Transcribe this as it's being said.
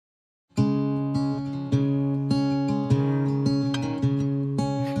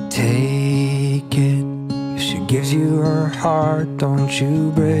gives you her heart, don't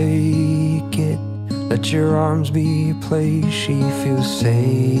you break it. Let your arms be a place she feels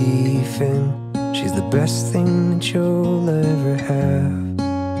safe in. She's the best thing that you'll ever have.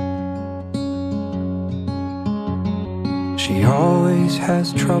 She always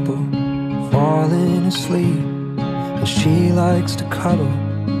has trouble falling asleep, and she likes to cuddle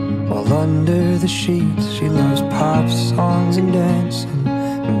while under the sheets. She loves pop songs and dancing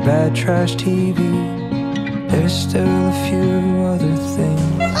and bad trash TV. There's still a few other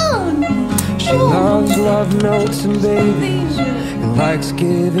things. She loves love notes and babies, and likes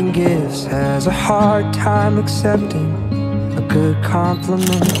giving gifts. Has a hard time accepting a good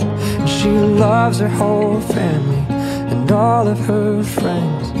compliment. And she loves her whole family and all of her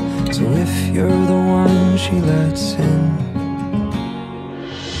friends. So if you're the one she lets in,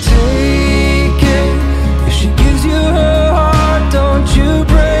 take it. If she gives you her heart, don't you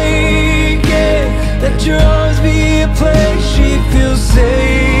break it. Let your arms be a place she feels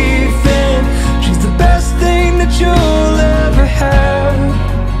safe in. She's the best thing that you'll ever have.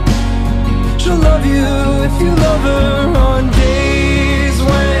 She'll love you if you love her on days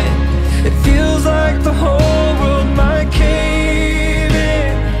when it feels like the whole world might cave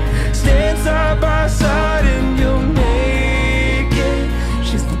in. Stand side by side and you'll make it.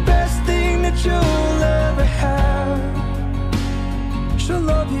 She's the best thing that you'll ever have. She'll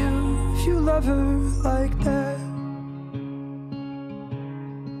love you if you love her like that.